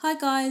Hi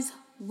guys,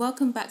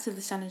 welcome back to the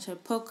Shannon Show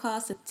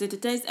podcast. So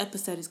today's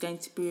episode is going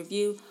to be a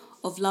review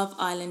of Love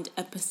Island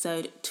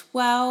episode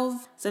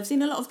 12. So I've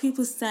seen a lot of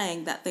people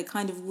saying that they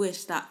kind of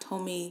wish that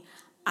Tommy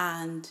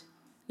and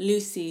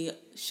Lucy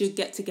should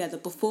get together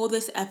before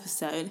this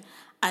episode.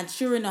 And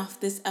sure enough,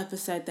 this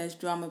episode there's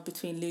drama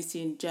between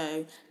Lucy and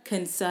Joe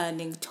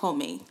concerning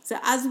Tommy. So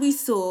as we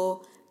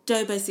saw,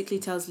 Joe basically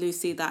tells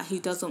Lucy that he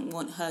doesn't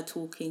want her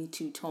talking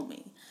to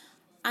Tommy.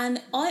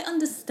 And I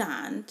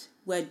understand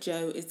where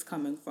Joe is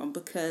coming from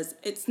because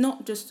it's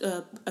not just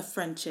a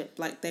friendship,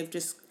 like they've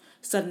just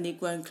suddenly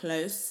grown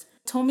close.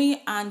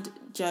 Tommy and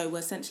Joe were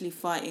essentially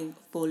fighting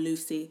for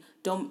Lucy.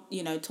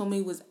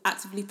 Tommy was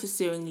actively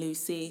pursuing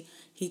Lucy.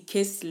 He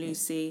kissed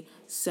Lucy.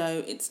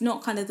 So it's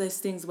not kind of those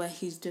things where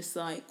he's just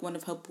like one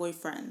of her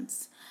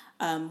boyfriends.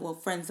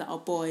 Friends that are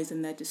boys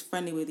and they're just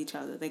friendly with each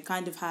other. They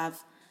kind of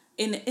have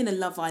in a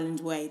Love Island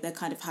way, they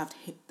kind of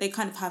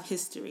have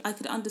history. I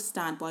could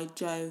understand why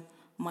Joe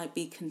might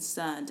be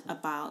concerned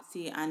about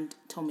C and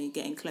Tommy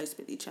getting close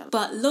with each other.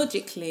 But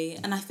logically,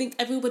 and I think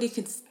everybody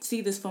could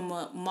see this from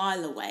a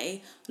mile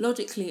away,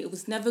 logically it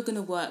was never going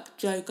to work,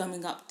 Joe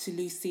going up to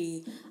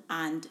Lucy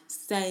and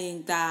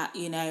saying that,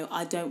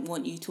 I don't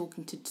want you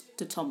talking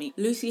to Tommy.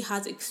 Lucy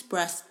has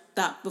expressed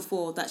that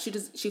before, that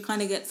she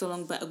kind of gets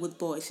along better with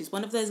boys. She's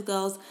one of those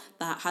girls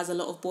that has a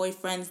lot of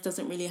boyfriends,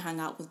 doesn't really hang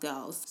out with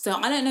girls. So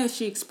I don't know if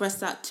she expressed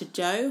that to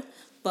Joe,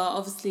 but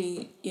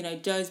obviously,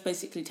 Joe's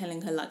basically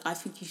telling her, like, I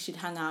think you should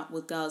hang out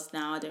with girls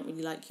now. I don't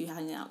really like you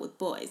hanging out with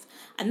boys.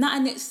 And that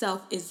in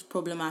itself is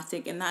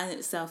problematic. And that in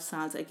itself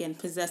sounds, again,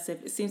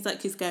 possessive. It seems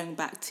like he's going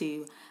back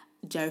to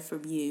Joe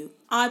from you.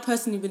 I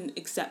personally wouldn't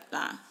accept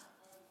that.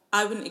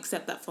 I wouldn't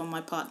accept that from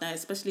my partner,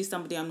 especially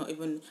somebody I'm not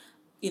even,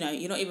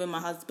 you're not even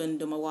my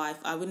husband or my wife.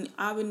 I wouldn't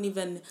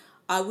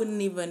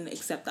even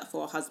accept that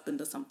for a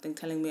husband or something,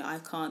 telling me I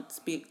can't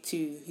speak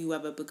to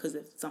whoever because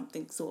of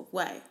something sort of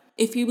way.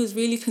 If he was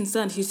really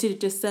concerned, he should have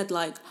just said,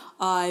 like,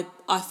 I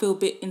feel a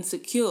bit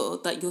insecure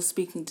that you're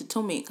speaking to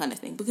Tommy, kind of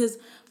thing. Because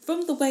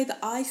from the way that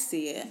I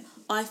see it,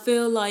 I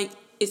feel like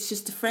it's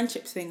just a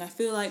friendship thing. I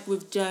feel like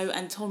with Joe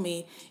and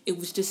Tommy, it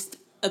was just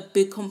a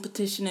big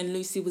competition and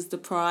Lucy was the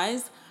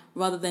prize,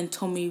 rather than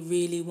Tommy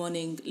really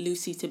wanting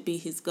Lucy to be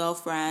his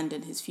girlfriend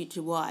and his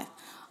future wife.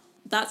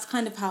 That's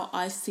kind of how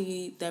I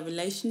see their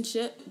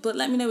relationship. But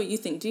let me know what you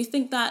think. Do you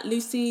think that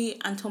Lucy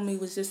and Tommy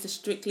was just a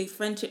strictly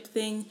friendship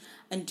thing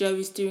and Joe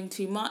is doing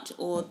too much,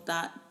 or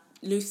that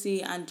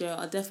Lucy and Joe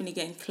are definitely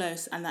getting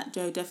close and that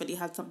Joe definitely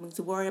had something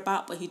to worry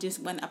about, but he just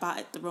went about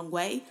it the wrong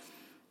way?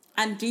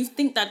 And do you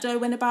think that Joe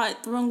went about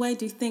it the wrong way?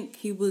 Do you think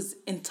he was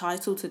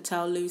entitled to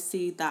tell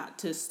Lucy that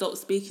to stop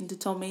speaking to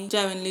Tommy?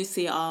 Joe and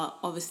Lucy are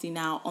obviously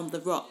now on the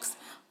rocks.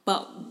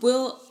 But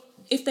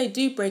if they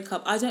do break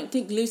up, I don't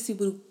think Lucy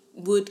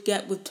would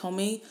get with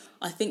Tommy.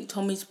 I think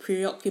Tommy's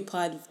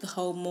preoccupied with the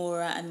whole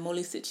Maura and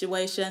Molly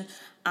situation.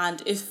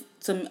 And if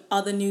some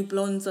other new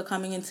blondes are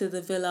coming into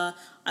the villa,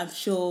 I'm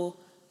sure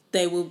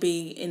they will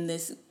be in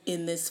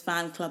this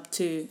fan club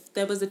too.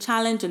 There was a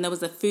challenge and there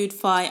was a food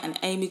fight and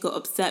Amy got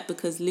upset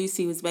because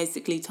Lucy was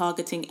basically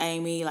targeting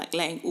Amy, like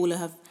letting all of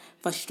her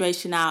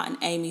frustration out, and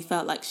Amy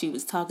felt like she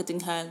was targeting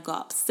her and got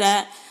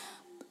upset.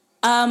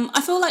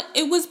 I feel like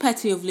it was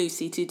petty of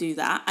Lucy to do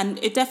that, and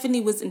it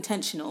definitely was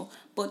intentional.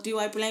 But do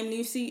I blame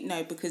Lucy?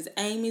 No, because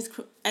Amy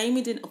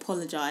didn't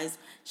apologize.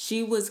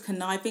 She was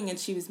conniving and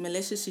she was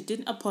malicious. She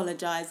didn't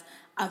apologize.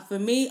 And for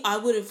me, I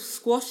would have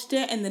squashed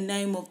it in the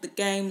name of the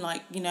game.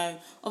 Like,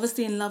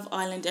 obviously in Love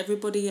Island,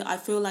 everybody, I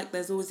feel like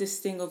there's always this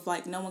thing of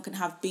like, no one can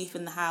have beef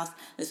in the house.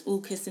 Let's all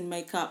kiss and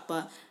make up.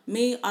 But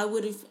me, I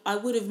would have,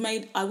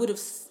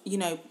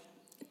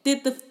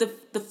 did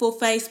the full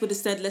face, would have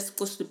said, let's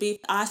squash the beef.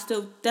 I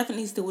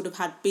definitely still would have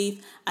had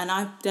beef, and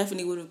I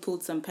definitely would have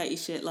pulled some petty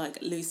shit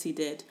like Lucy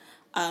did.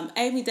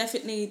 Amy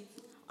definitely,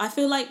 I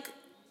feel like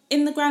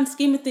in the grand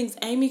scheme of things,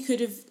 Amy could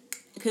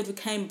have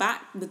came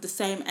back with the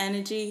same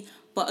energy,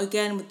 but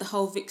again with the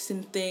whole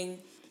vixen thing,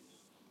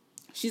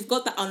 she's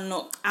got that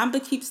unlocked.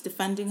 Amber keeps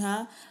defending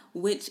her,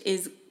 which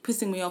is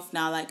pissing me off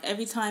now. Like,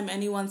 every time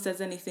anyone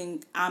says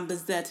anything,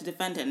 Amber's there to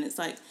defend her. And it's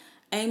like,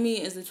 Amy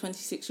is a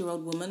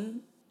 26-year-old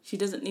woman. She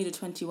doesn't need a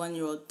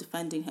 21-year-old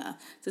defending her.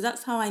 So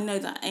that's how I know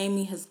that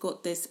Amy has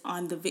got this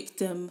I'm the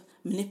victim,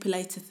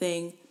 manipulator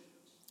thing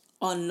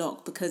on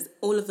lock, because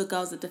all of the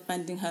girls are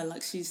defending her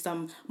like she's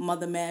some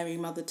Mother Mary,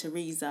 Mother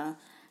Teresa.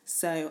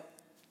 So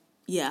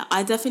yeah,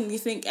 I definitely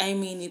think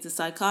Amy needs a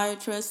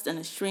psychiatrist and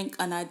a shrink,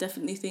 and I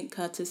definitely think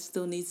Curtis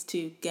still needs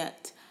to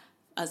get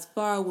as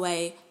far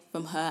away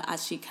from her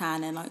as she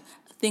can. And like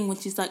a thing when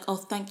she's like, oh,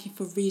 thank you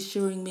for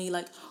reassuring me,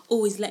 like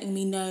always letting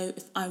me know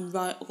if I'm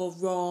right or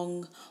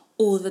wrong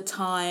all the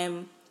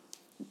time.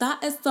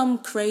 That is some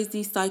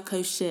crazy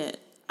psycho shit.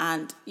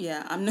 And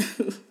yeah, I'm no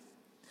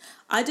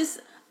I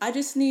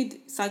just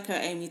need Psycho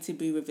Amy to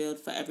be revealed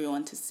for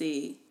everyone to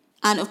see.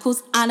 And of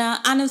course,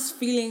 Anna's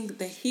feeling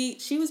the heat.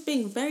 She was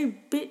being very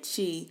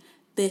bitchy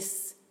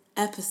this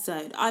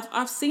episode.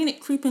 I've seen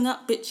it creeping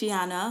up, bitchy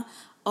Anna.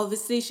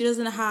 Obviously, she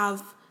doesn't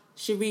have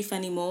Sharif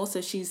anymore,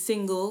 so she's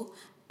single.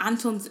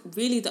 Anton's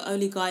really the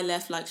only guy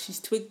left. Like, she's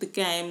twigged the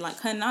game. Like,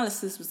 her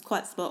analysis was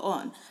quite spot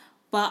on.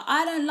 But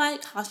I don't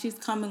like how she's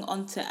coming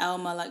on to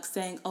Elma, like,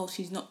 saying, oh,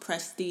 she's not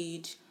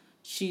prestige.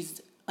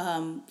 She's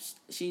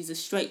she's a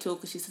straight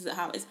talker. She says it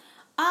how it is.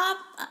 I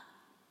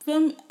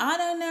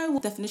don't know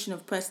what the definition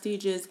of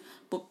prestige is,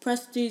 but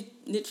prestige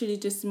literally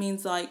just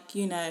means, like,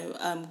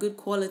 good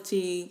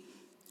quality,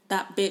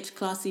 that bitch,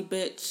 classy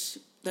bitch.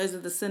 Those are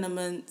the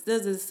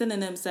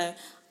synonyms. So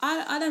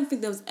I don't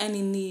think there was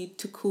any need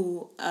to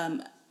call.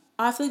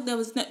 I think there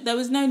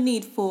was no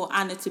need for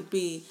Anna to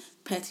be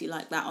petty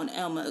like that on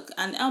Elma,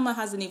 and Elma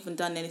hasn't even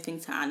done anything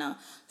to Anna.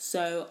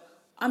 So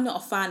I'm not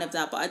a fan of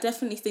that, but I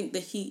definitely think the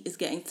heat is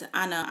getting to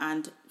Anna,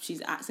 and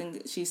she's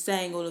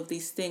saying all of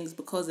these things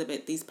because of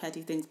it, these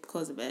petty things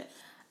because of it,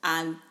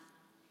 and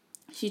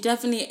she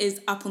definitely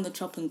is up on the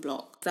chopping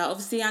block. So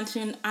obviously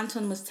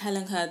Anton was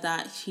telling her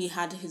that he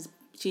had his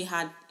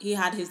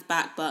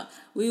back, but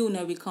we all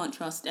know we can't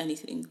trust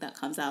anything that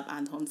comes out of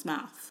Anton's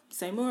mouth.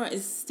 So Maura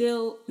is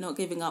still not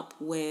giving up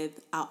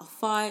without a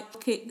fight.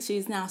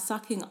 She's now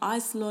sucking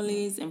ice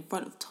lollies in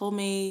front of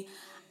Tommy,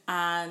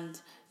 and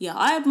yeah,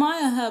 I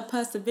admire her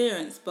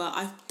perseverance, but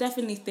I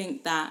definitely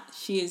think that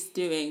she is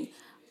doing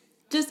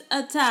just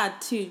a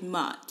tad too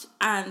much.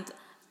 And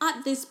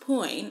at this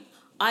point,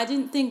 I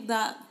didn't think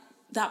that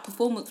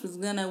performance was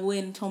going to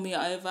win Tommy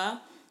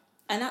over.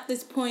 And at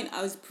this point,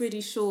 I was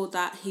pretty sure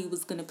that he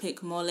was going to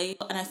pick Molly.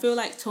 And I feel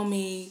like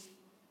Tommy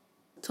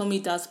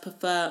does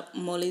prefer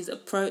Molly's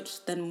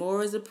approach than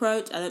Maura's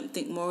approach. I don't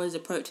think Maura's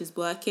approach is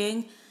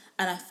working.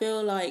 And I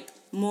feel like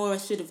Maura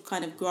should have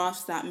kind of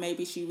grasped that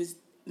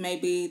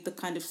maybe the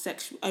kind of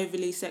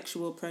overly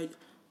sexual approach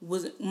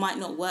might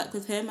not work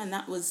with him, and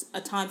that was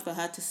a time for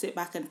her to sit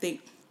back and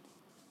think,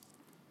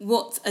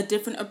 what's a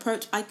different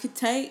approach I could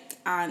take?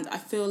 And I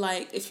feel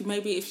like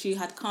if she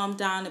had calmed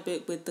down a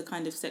bit with the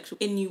kind of sexual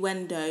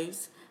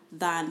innuendos,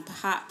 then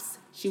perhaps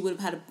she would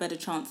have had a better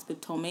chance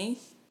with Tommy.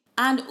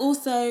 And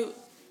also,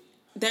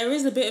 there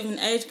is a bit of an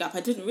age gap.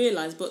 I didn't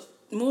realise, but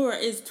Maura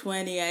is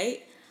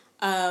 28.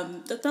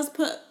 That does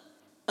put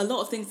a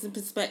lot of things in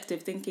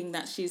perspective, thinking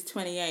that she's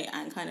 28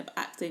 and kind of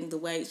acting the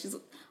way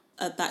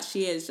that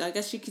she is. I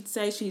guess you could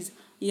say she's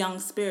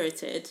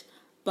young-spirited,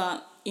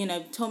 but,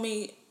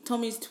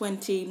 Tommy's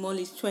 20,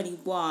 Molly's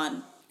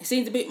 21. It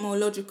seems a bit more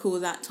logical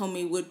that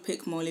Tommy would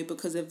pick Molly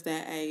because of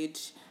their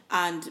age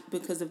and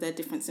because of their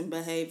difference in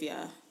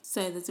behaviour.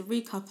 So there's a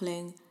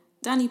recoupling.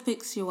 Danny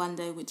picks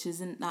Yewande, which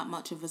isn't that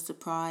much of a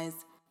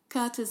surprise.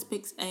 Curtis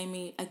picks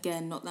Amy,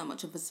 again, not that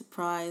much of a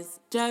surprise.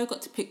 Joe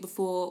got to pick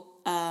before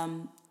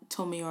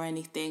Tommy or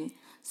anything.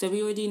 So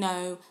we already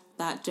know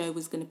that Joe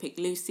was going to pick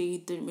Lucy.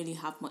 Didn't really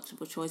have much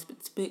of a choice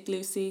but to pick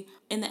Lucy.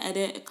 In the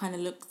edit, it kind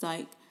of looks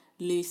like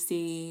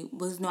Lucy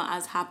was not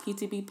as happy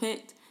to be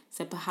picked.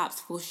 So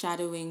perhaps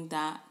foreshadowing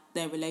that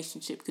their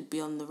relationship could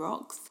be on the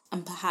rocks.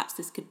 And perhaps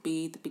this could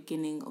be the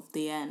beginning of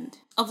the end.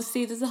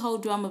 Obviously, there's a whole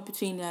drama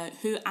between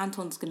who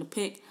Anton's going to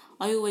pick.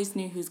 I always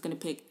knew who's going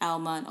to pick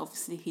Elma, and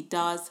obviously he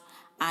does.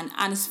 And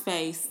Anna's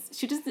face,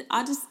 she doesn't,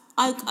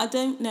 I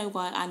don't know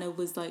why Anna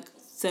was like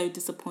so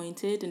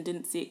disappointed and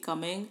didn't see it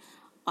coming.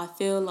 I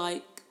feel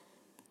like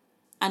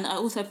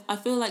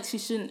she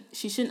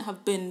shouldn't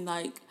have been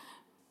like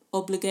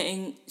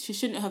she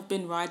shouldn't have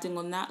been riding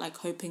on that, like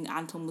hoping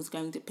Anton was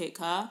going to pick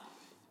her.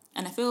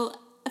 And I feel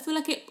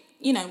like it,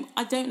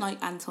 I don't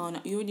like Anton.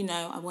 You already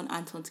know I want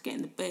Anton to get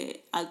in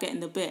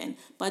the bin.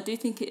 But I do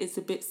think it is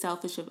a bit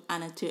selfish of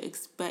Anna to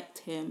expect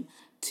him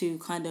to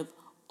kind of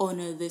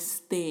honour this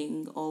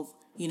thing of,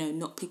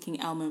 not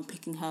picking Elma and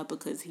picking her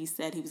because he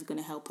said he was going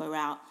to help her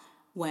out,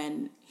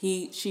 when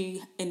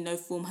she in no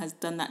form has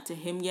done that to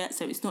him yet.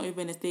 So it's not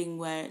even a thing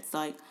where it's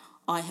like,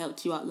 I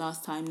helped you out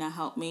last time, now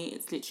help me.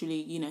 It's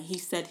literally, he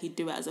said he'd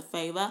do it as a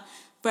favour.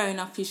 Fair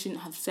enough, he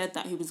shouldn't have said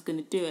that he was going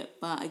to do it,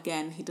 but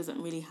again, he doesn't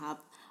really have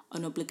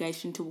an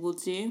obligation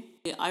towards you.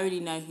 I already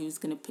know who's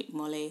going to pick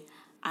Molly,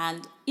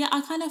 and yeah,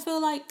 I kind of feel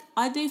like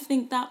I do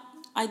think that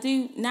I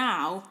do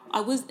now.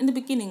 In the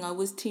beginning, I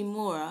was Team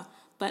Maura,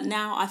 but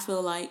now I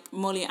feel like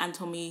Molly and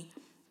Tommy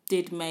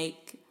did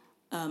make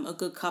a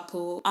good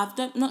couple.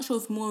 Not sure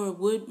if Maura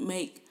would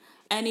make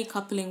any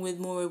coupling with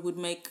Maura would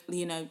make,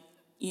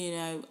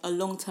 a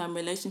long-term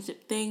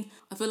relationship thing.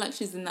 I feel like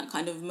she's in that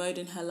kind of mode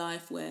in her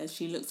life where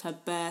she looks her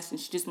best and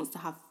she just wants to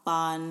have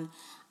fun,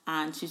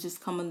 and she's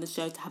just come on the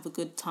show to have a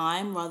good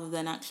time rather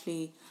than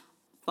actually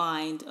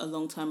find a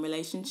long-term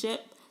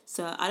relationship.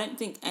 So I don't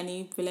think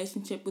any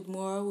relationship with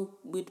Maura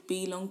would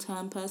be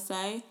long-term per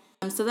se.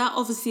 So that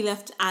obviously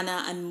left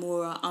Anna and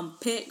Maura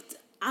unpicked.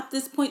 At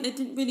this point, they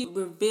didn't really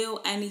reveal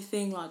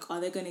anything, like,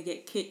 are they going to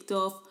get kicked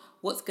off?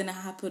 What's going to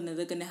happen? Are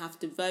they going to have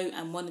to vote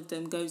and one of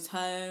them goes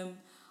home?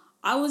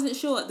 I wasn't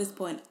sure at this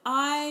point.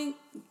 I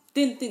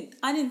didn't think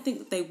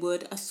that they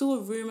would. I saw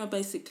a rumour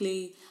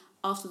basically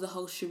after the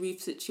whole Sharif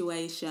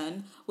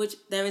situation, which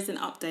there is an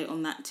update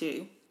on that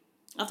too.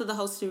 After the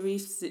whole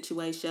Sharif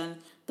situation,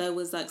 there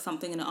was like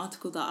something in an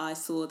article that I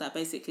saw that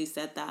basically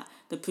said that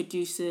the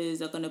producers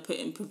are going to put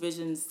in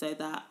provisions so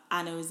that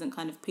Anna isn't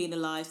kind of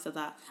penalised, so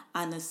that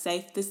Anna's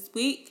safe this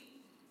week.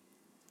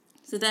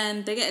 So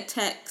then they get a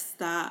text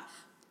that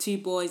two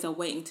boys are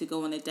waiting to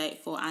go on a date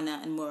for Anna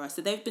and Maura.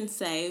 So they've been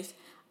saved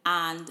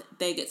and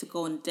they get to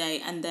go on a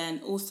date. And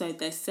then also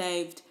they're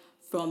saved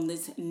from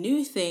this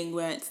new thing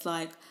where it's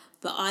like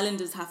the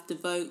islanders have to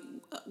vote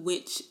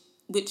which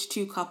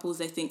two couples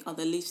they think are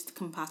the least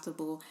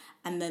compatible,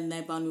 and then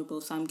they're vulnerable.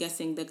 So I'm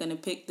guessing they're going to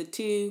pick the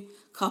two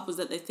couples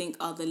that they think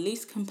are the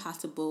least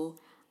compatible,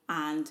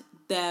 and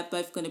they're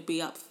both going to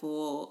be up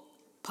for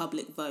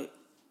public vote.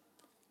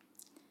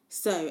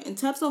 So in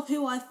terms of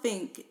who I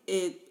personally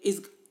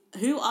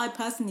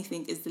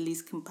think is the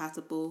least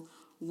compatible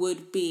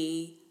would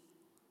be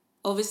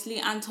obviously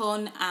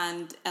Anton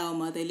and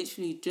Elma. They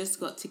literally just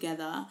got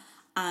together,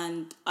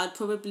 and I'd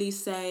probably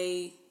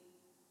say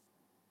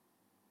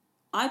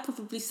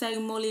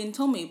Molly and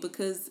Tommy,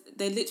 because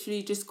they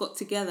literally just got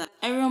together.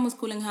 Everyone was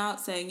calling her out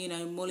saying,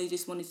 Molly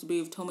just wanted to be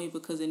with Tommy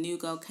because a new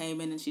girl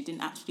came in and she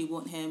didn't actually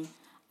want him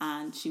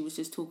and she was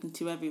just talking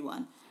to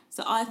everyone.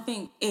 So I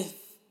think if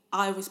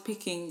I was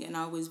picking and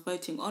I was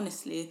voting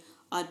honestly,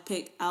 I'd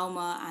pick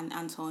Elma and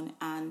Anton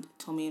and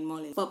Tommy and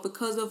Molly. But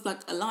because of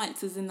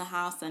alliances in the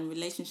house and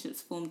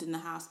relationships formed in the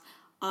house,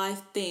 I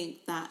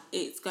think that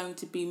it's going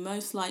to be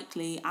most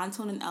likely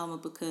Anton and Elma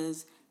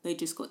because they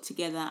just got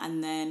together,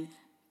 and then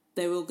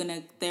they're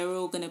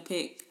all gonna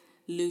pick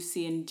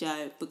Lucy and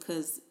Joe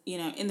because,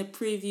 in the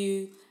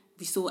preview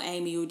we saw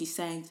Amy already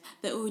saying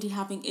they're already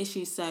having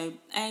issues. So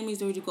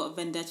Amy's already got a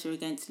vendetta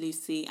against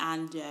Lucy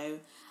and Joe.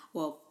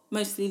 Well,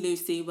 mostly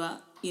Lucy,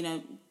 but,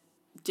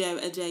 Joe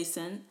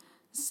adjacent.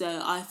 So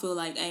I feel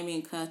like Amy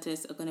and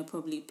Curtis are gonna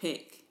probably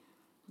pick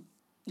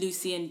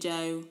Lucy and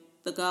Joe.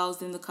 The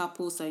girls in the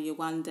couple, so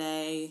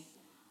Yewande,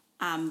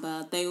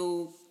 Amber,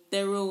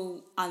 they're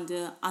all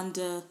under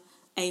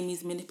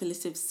Amy's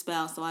manipulative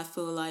spell. So I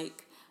feel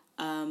like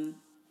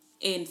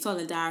in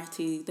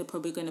solidarity they're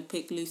probably going to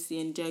pick Lucy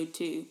and Joe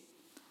too,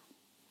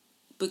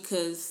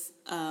 because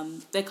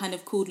they kind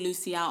of called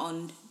Lucy out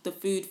on the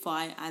food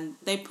fight, and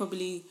they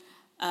probably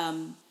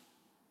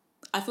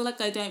I feel like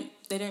they don't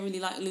really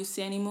like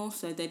Lucy anymore,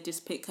 so they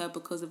just pick her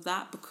because of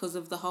that, because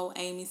of the whole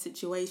Amy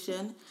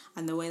situation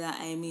and the way that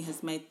Amy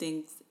has made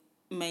the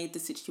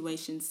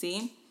situation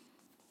seem.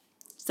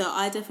 So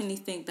I definitely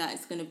think that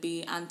it's going to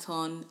be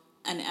Anton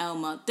and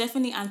Elma.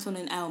 Definitely Anton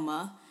and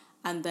Elma.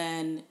 And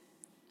then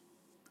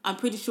I'm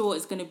pretty sure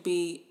it's going to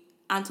be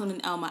Anton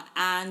and Elma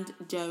and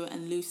Joe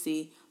and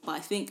Lucy. But I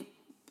think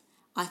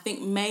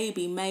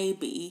maybe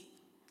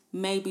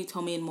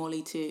Tommy and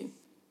Molly too.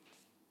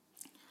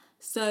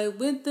 So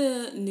with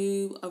the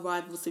new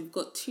arrivals, so we've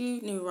got two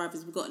new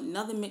arrivals. We've got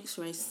another mixed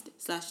race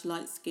 /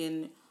 light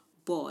skin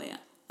boy.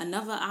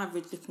 Another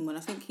average looking one. I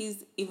think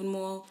he's even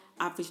more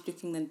average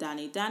looking than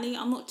Danny. Danny,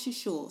 I'm not too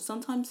sure.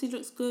 Sometimes he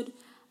looks good,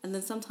 and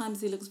then sometimes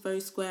he looks very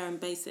square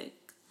and basic.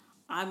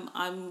 I'm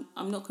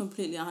not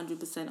completely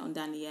 100% on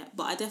Danny yet,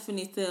 but I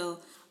definitely feel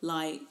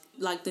like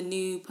the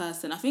new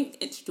person. I think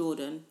it's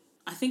Jordan.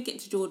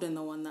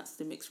 The one that's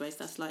the mixed race,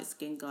 that's light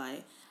skin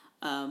guy,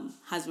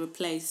 has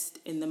replaced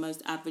in the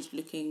most average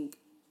looking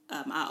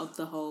out of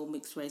the whole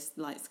mixed race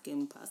light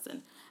skin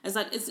person. It's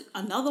like, is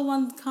another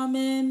one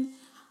coming?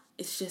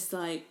 It's just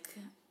like,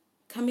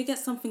 can we get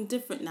something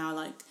different now?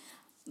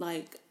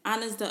 Like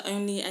Anna's the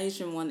only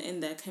Asian one in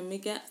there. Can we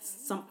get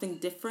something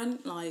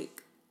different?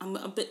 Like, I'm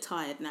a bit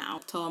tired now.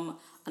 Tom,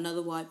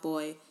 another white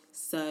boy.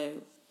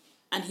 So,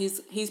 and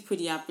he's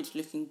pretty average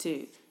looking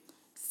too.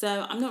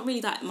 So I'm not really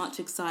that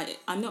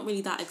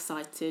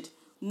excited.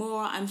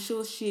 Maura, I'm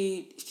sure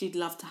she'd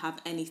love to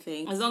have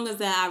anything. As long as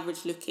they're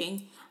average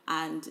looking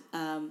and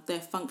they're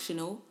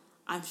functional,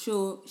 I'm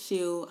sure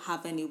she'll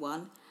have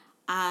anyone.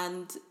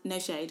 And no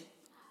shade.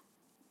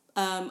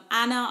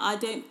 Anna, I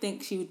don't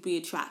think she would be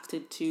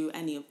attracted to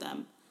any of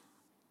them.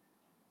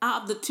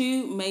 Out of the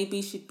two,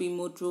 maybe she'd be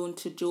more drawn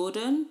to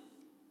Jordan.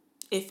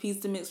 If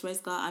he's the mixed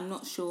race guy, I'm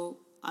not sure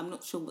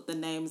what the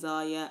names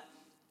are yet.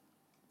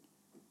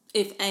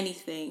 If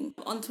anything.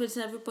 On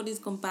Twitter, everybody's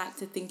gone back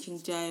to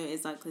thinking Joe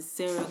is like the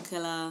serial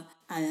killer,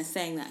 and they're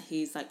saying that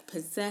he's like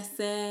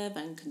possessive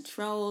and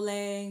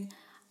controlling.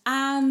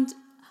 And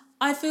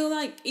I feel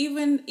like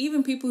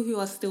even people who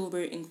are still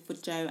rooting for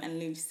Joe and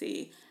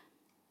Lucy,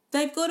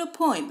 they've got a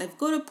point. I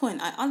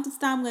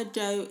understand where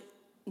Joe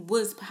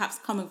was perhaps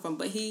coming from,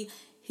 but he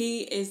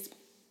is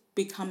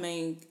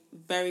becoming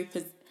very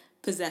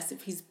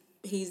possessive. He's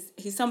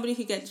somebody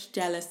who gets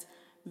jealous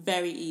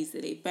very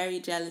easily,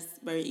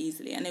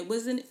 and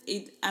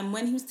and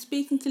when he was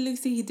speaking to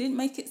Lucy, he didn't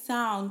make it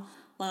sound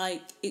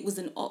like it was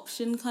an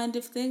option kind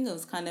of thing. It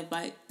was kind of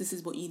like, this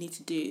is what you need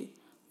to do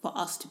for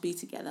us to be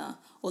together,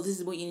 or this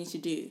is what you need to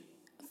do,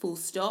 full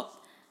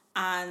stop.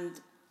 And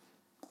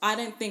I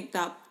don't think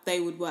that they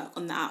would work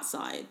on the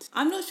outside.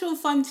 I'm not sure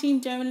if I'm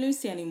team Joe and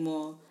Lucy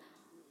anymore.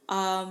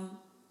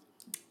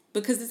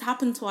 Because it's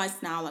happened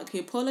twice now. Like, he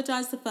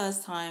apologized the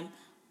first time,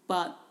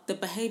 but the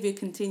behavior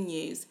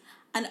continues.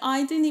 And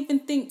I didn't even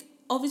think,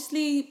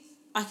 obviously,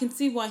 I can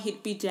see why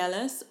he'd be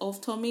jealous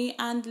of Tommy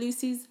and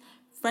Lucy's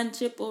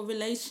friendship or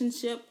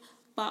relationship,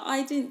 but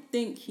I didn't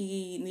think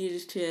he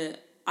needed to.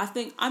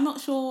 I'm not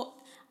sure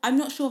I'm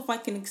not sure if I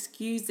can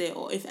excuse it,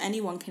 or if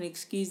anyone can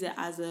excuse it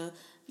as a,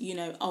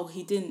 oh,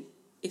 he didn't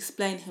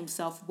explain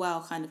himself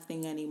well kind of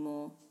thing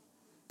anymore.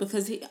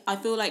 Because I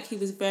feel like he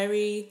was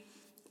very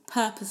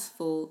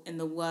purposeful in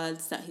the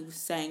words that he was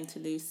saying to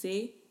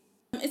Lucy.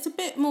 It's a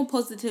bit more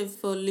positive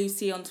for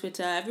Lucy on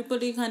Twitter.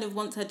 Everybody kind of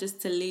wants her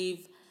just to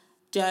leave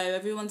Joe.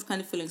 Everyone's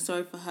kind of feeling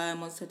sorry for her and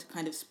wants her to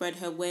kind of spread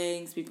her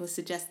wings. People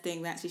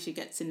suggesting that she should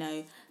get to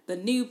know the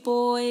new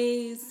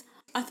boys.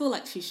 I feel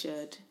like she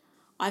should.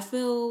 I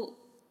feel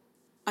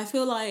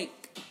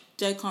like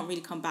Joe can't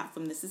really come back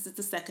from this. This is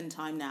the second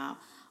time now.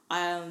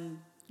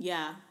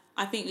 Yeah,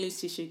 I think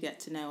Lucy should get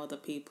to know other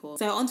people.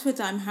 So on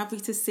Twitter, I'm happy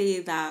to see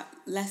that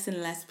less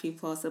and less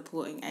people are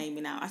supporting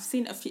Amy now. I've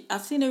seen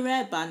a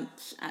rare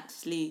bunch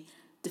actually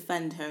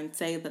defend her and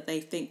say that they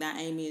think that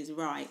Amy is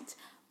right.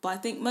 But I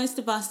think most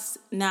of us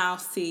now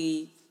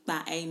see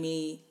that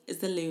Amy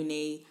is a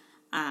loony,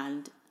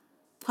 and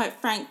quite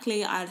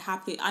frankly, I'm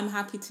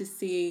happy to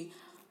see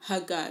her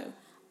go.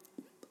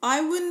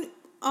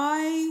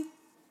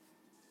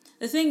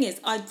 The thing is,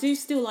 I do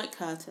still like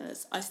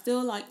Curtis. I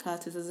still like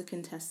Curtis as a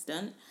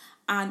contestant.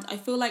 And I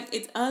feel like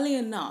it's early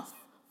enough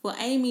for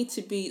Amy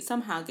to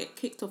somehow get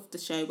kicked off the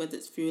show, whether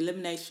it's through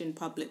elimination,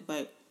 public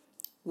vote,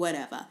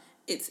 whatever.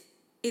 It's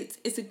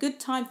a good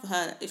time for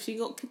her. If she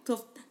got kicked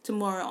off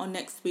tomorrow or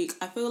next week,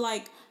 I feel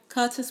like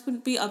Curtis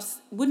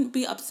wouldn't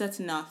be upset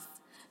enough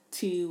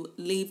to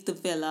leave the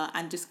villa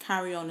and just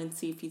carry on and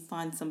see if he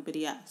finds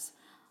somebody else.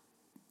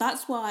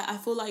 That's why I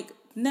feel like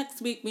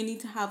next week we need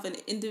to have an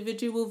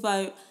individual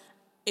vote.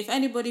 If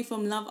anybody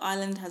from Love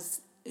Island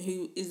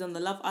who is on the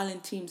Love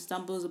Island team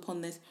stumbles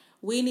upon this,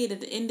 we need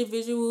an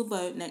individual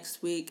vote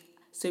next week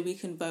so we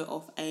can vote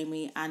off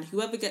Amy, and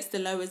whoever gets the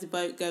lowest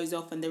vote goes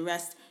off, and the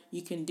rest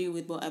you can do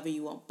with whatever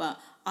you want. But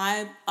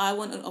I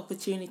want an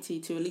opportunity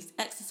to at least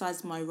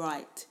exercise my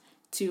right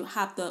to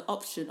have the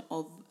option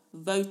of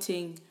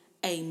voting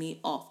Amy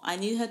off. I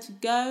need her to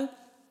go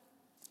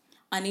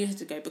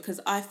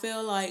because I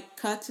feel like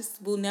Curtis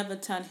will never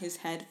turn his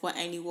head for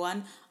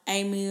anyone.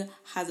 Amy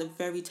has a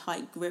very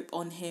tight grip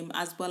on him,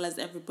 as well as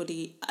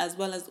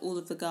all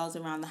of the girls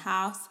around the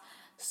house.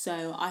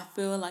 So I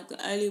feel like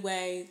the only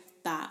way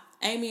that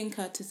Amy and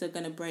Curtis are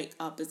going to break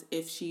up is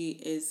if she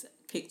is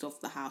kicked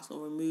off the house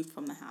or removed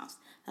from the house.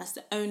 That's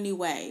the only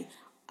way.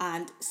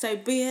 And so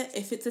be it.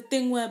 If it's a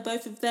thing where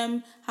both of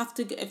them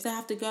if they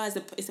have to go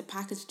it's a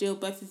package deal,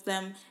 both of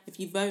them, if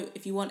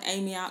you want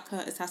Amy out,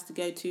 Curtis has to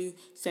go too,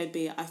 so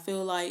be it. I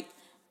feel like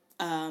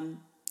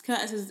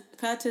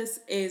Curtis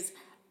is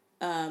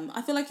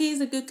I feel like he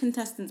is a good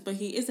contestant, but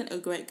he isn't a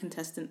great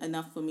contestant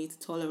enough for me to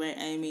tolerate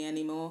Amy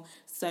anymore.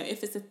 So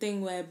if it's a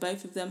thing where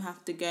both of them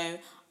have to go,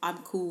 I'm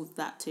cool with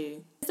that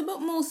too. It's a bit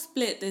more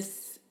split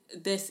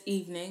this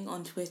evening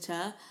on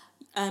Twitter.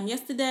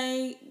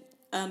 Yesterday,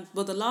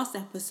 the last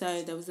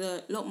episode, there was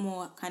a lot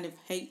more kind of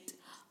hate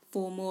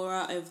for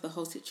Maura over the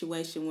whole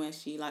situation where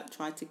she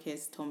tried to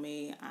kiss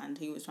Tommy and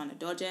he was trying to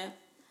dodge it.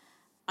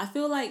 I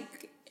feel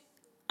like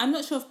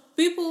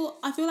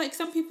I feel like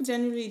some people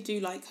generally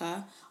do like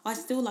her. I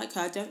still like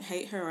her. I don't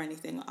hate her or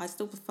anything. I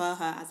still prefer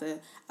her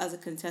as a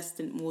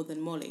contestant more than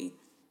Molly.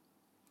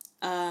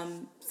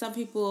 Some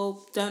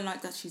people don't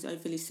like that she's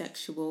overly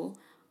sexual.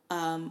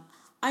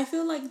 I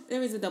feel like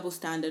there is a double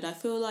standard. I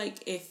feel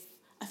like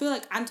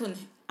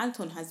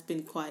Anton has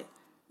been quite,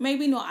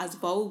 maybe not as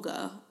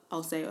vulgar,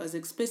 I'll say, or as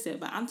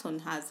explicit, but Anton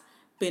has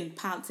been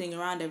pouncing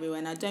around everywhere,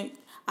 and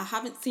I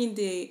haven't seen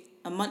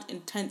a much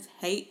intense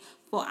hate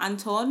for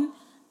Anton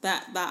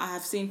that I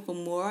have seen for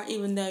Maura,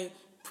 even though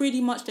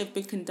pretty much they've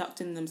been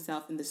conducting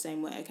themselves in the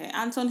same way. Okay,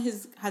 Anton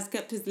has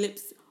kept his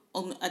lips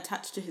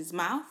attached to his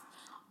mouth,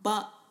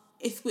 but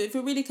if we're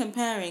really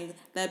comparing,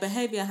 their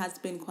behaviour has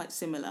been quite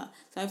similar.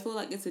 So I feel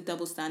like it's a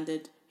double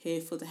standard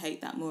here for the hate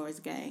that Maura is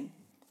getting.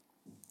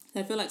 So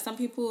I feel like some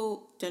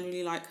people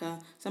generally like her,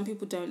 some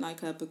people don't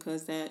like her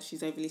because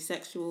she's overly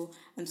sexual,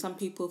 and some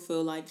people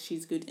feel like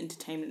she's good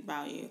entertainment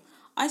value.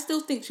 I still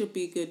think she'll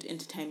be good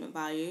entertainment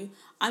value.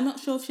 I'm not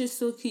sure if she'll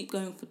still keep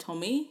going for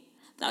Tommy.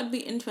 That would be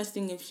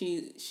interesting if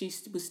she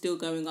was still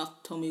going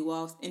after Tommy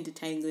whilst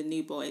entertaining the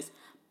new boys.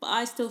 But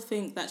I still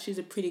think that she's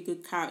a pretty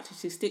good character.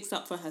 She sticks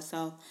up for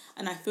herself,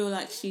 and I feel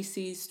like she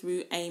sees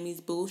through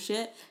Amy's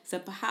bullshit. So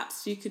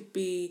perhaps she could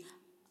be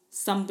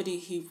somebody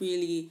who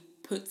really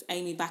puts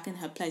Amy back in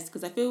her place,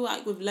 because I feel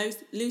like with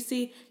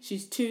Lucy,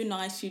 she's too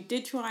nice. She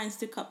did try and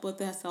stick up with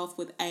herself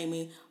with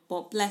Amy,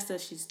 but bless her,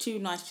 she's too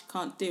nice, she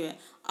can't do it.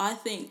 I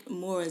think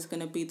Maura's going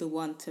to be the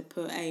one to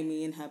put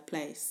Amy in her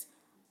place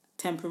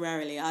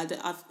temporarily.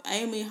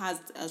 Amy has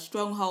a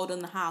strong hold on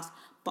the house,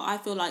 but I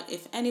feel like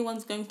if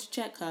anyone's going to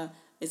check her,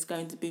 it's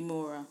going to be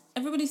Maura.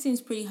 Everybody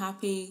seems pretty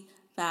happy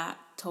that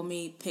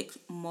Tommy picked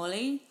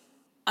Molly.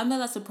 I'm not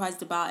that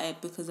surprised about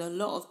it because a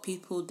lot of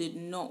people did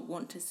not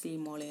want to see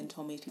Molly and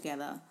Tommy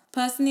together.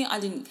 Personally, I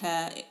didn't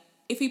care.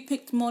 If he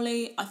picked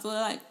Molly, I feel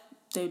like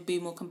they would be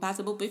more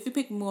compatible. But if he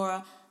picked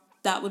Maura,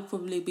 there would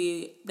probably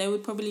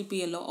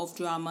be a lot of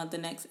drama the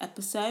next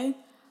episode.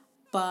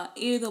 But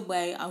either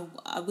way,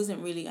 I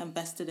wasn't really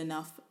invested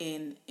enough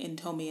in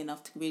Tommy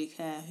enough to really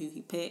care who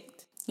he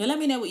picked. Now, let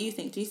me know what you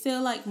think. Do you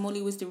feel like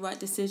Molly was the right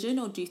decision,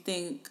 or do you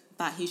think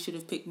that he should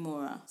have picked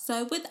Maura?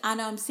 So with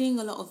Anna, I'm seeing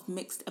a lot of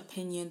mixed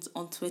opinions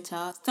on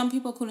Twitter. Some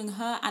people are calling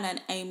her, Anna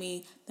and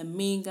Amy, the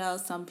mean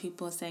girls. Some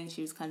people are saying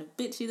she was kind of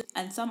bitchy.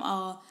 And some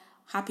are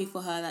happy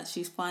for her that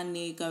she's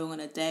finally going on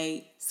a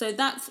date. So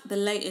that's the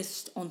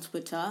latest on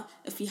Twitter.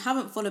 If you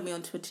haven't followed me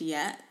on Twitter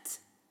yet,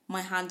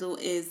 my handle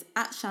is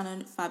at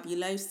Shannon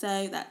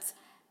Fabuloso. That's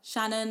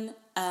Shannon,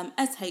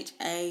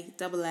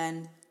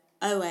 ShannonFabuloso.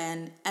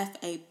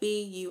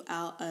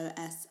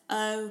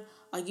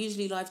 I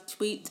usually live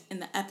tweet in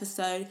the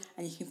episode,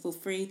 and you can feel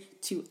free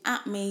to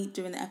at me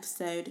during the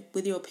episode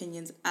with your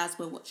opinions as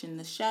we're watching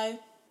the show.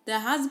 There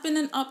has been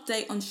an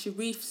update on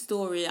Sharif's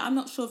story. I'm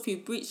not sure if he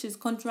breached his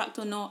contract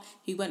or not.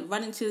 He went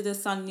running to the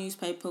Sun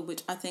newspaper,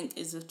 which I think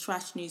is a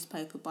trash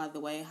newspaper, by the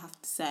way, I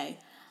have to say.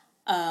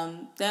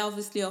 They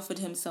obviously offered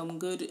him some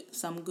good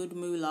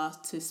moolah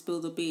to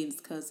spill the beans,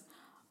 because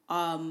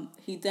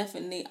he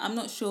definitely, I'm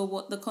not sure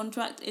what the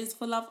contract is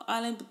for Love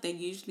Island, but they're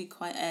usually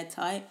quite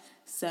airtight.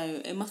 So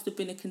it must have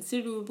been a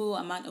considerable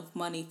amount of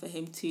money for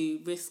him to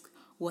risk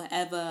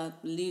whatever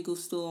legal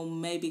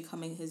storm may be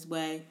coming his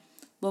way.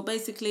 Well,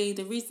 basically,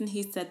 the reason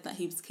he said that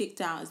he was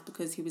kicked out is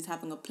because he was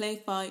having a play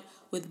fight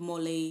with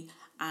Molly,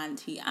 and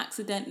he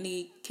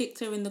accidentally kicked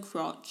her in the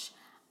crotch,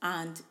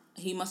 and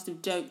he must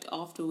have joked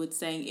afterwards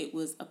saying it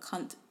was a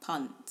cunt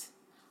punt.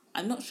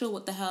 I'm not sure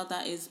what the hell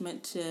that is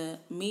meant to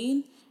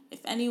mean.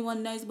 If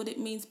anyone knows what it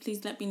means,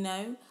 please let me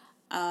know.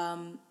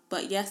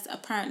 But yes,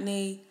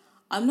 apparently,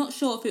 I'm not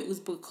sure if it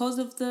was because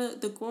of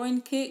the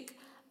groin kick.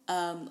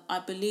 I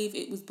believe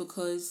it was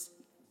because,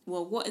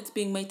 well, what it's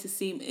being made to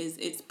seem is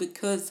it's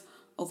because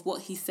of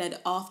what he said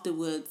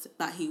afterwards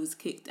that he was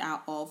kicked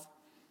out of.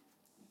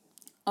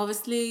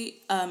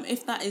 Obviously,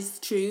 if that is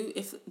true,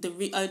 if the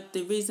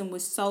reason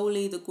was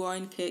solely the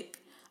groin kick,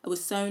 it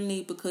was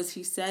solely because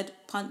he said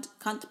punt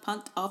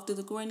after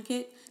the groin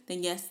kick,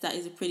 then yes, that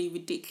is a pretty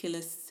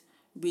ridiculous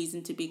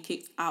reason to be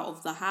kicked out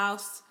of the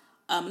house.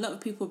 A lot of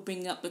people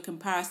bring up the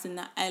comparison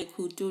that Ellie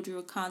called Georgia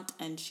a cunt,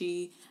 and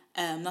she,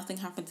 nothing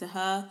happened to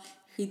her.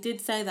 He did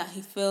say that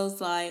he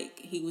feels like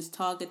he was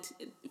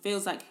targeted,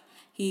 feels like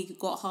he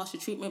got harsher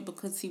treatment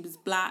because he was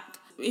black.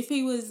 If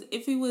he was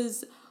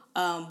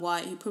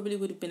white, he probably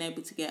would have been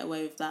able to get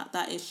away with that.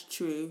 That is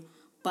true.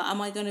 But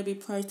am I going to be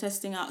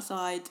protesting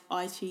outside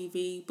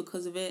ITV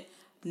because of it?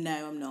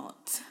 No, I'm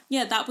not.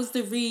 Yeah, that was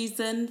the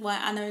reason why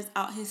Anna is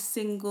out here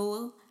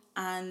single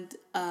and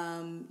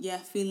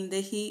feeling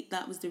the heat.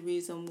 That was the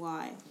reason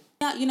why.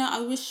 Yeah, I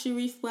wish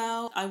Sharif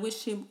well. I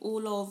wish him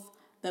all of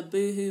the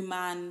Boohoo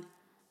Man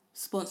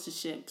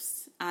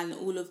sponsorships and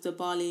all of the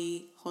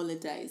Bali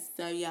holidays.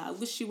 So yeah, I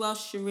wish you well,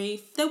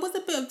 Sharif. There was a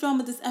bit of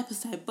drama this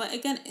episode, but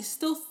again, it's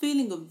still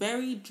feeling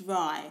very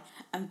dry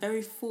and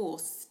very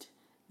forced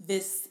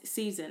this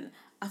season.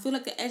 I feel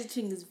like the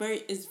editing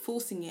is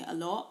forcing it a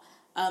lot.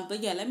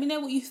 But yeah, let me know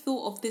what you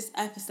thought of this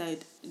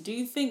episode. Do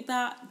you think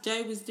that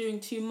Joe was doing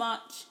too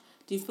much?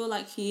 Do you feel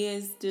like he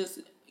is just,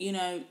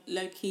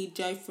 low-key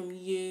Joe from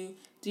You?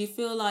 Do you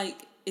feel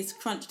like it's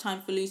crunch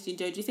time for Lucy and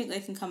Joe? Do you think they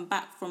can come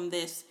back from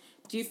this?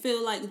 Do you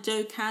feel like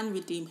Joe can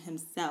redeem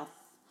himself?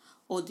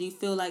 Or do you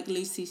feel like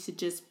Lucy should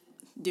just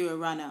do a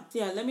runner? So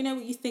yeah, let me know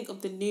what you think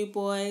of the new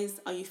boys.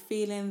 Are you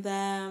feeling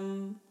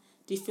them?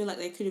 Do you feel like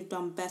they could have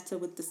done better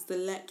with the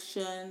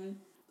selection?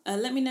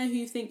 Let me know who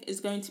you think is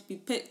going to be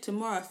picked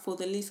tomorrow for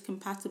the least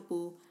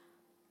compatible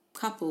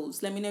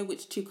couples. Let me know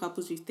which two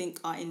couples you think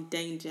are in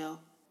danger.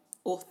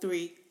 Or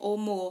three or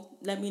more.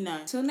 Let me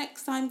know. Till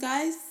next time,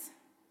 guys.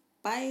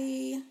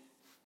 Bye.